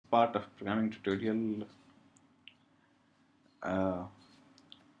part of programming tutorial. Uh,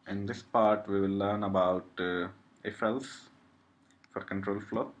 in this part we will learn about if-else for control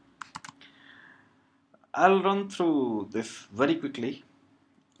flow. I'll run through this very quickly.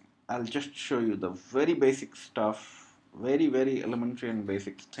 I'll just show you the very basic stuff, very elementary and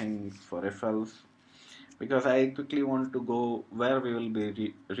basic things for if-else, because I quickly want to go where we will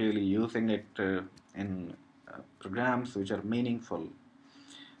be really using it in programs which are meaningful.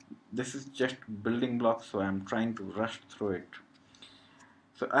 This is just building blocks, so I'm trying to rush through it.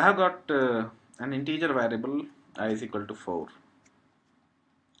 So I have got an integer variable I is equal to 4.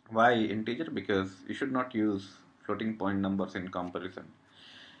 Why integer? Because you should not use floating point numbers in comparison.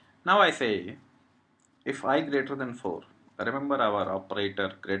 Now I say if I greater than 4, remember our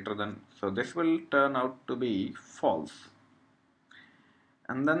operator greater than, so this will turn out to be false,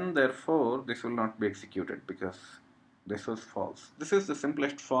 and then therefore this will not be executed because this was false. This is the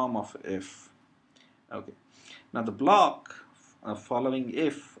simplest form of if. Okay, now the block following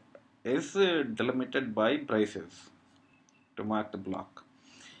if is delimited by braces to mark the block,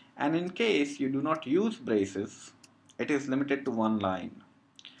 and in case you do not use braces, it is limited to one line.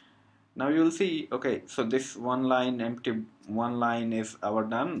 Now you will see, okay, so this one line, empty one line is our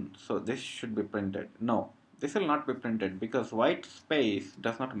done, so this should be printed. No, this will not be printed because white space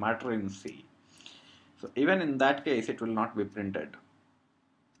does not matter in C. So even in that case it will not be printed.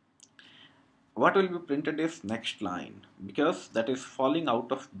 What will be printed is next line, because that is falling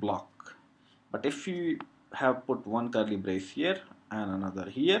out of block. But if you have put one curly brace here and another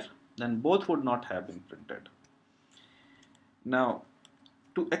here, then both would not have been printed. Now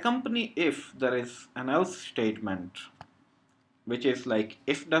to accompany if, there is an else statement, which is like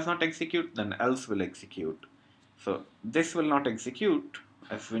if does not execute, then else will execute. So this will not execute,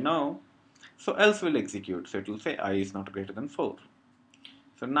 as we know, so else will execute. So it will say I is not greater than 4.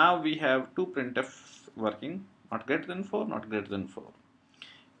 So now we have two printfs working, not greater than 4, not greater than 4.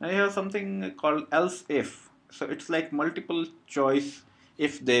 Now you have something called else if. So it's like multiple choice,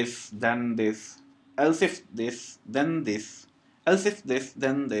 if this, then this, else if this, then this, else if this,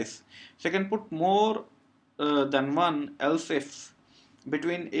 then this. So you can put more than one else ifs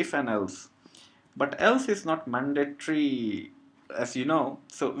between if and else. But else is not mandatory, as you know.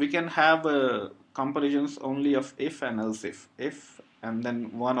 So we can have comparisons only of if and else if and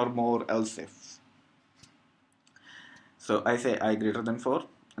then one or more else ifs. So I say I greater than 4.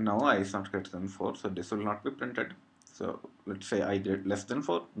 No, I is not greater than 4, so this will not be printed. So let's say I less than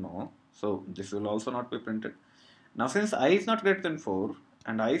 4. No, so this will also not be printed. Now since I is not greater than 4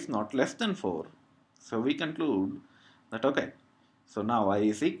 and I is not less than 4, so we conclude that okay, so now I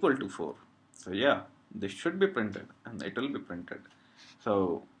is equal to 4. So yeah, this should be printed and it will be printed.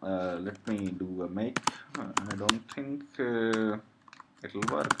 So let me do a make. I don't think it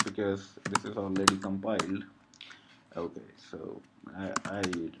will work because this is already compiled. Okay, so I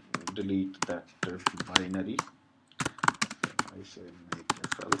delete that binary. I say make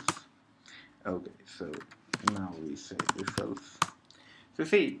if else. Okay, so now we say if else. So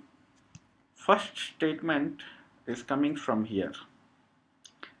see, first statement is coming from here,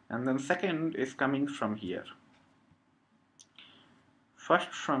 and then second is coming from here.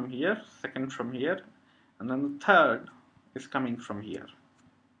 First from here, second from here, and then the third is coming from here.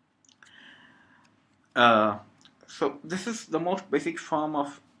 So this is the most basic form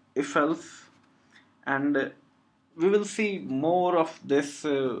of if-else, and we will see more of this,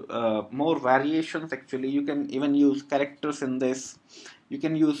 more variations. Actually, you can even use characters in this. You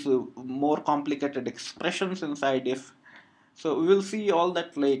can use more complicated expressions inside if. So we will see all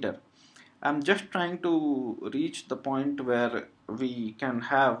that later. I'm just trying to reach the point where we can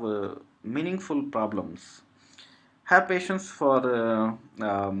have meaningful problems. Have patience for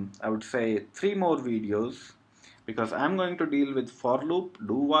I would say 3 more videos, because I'm going to deal with for loop,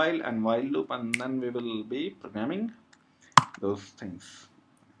 do while and while loop, and then we will be programming those things,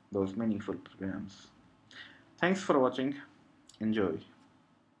 those meaningful programs. Thanks for watching. Enjoy.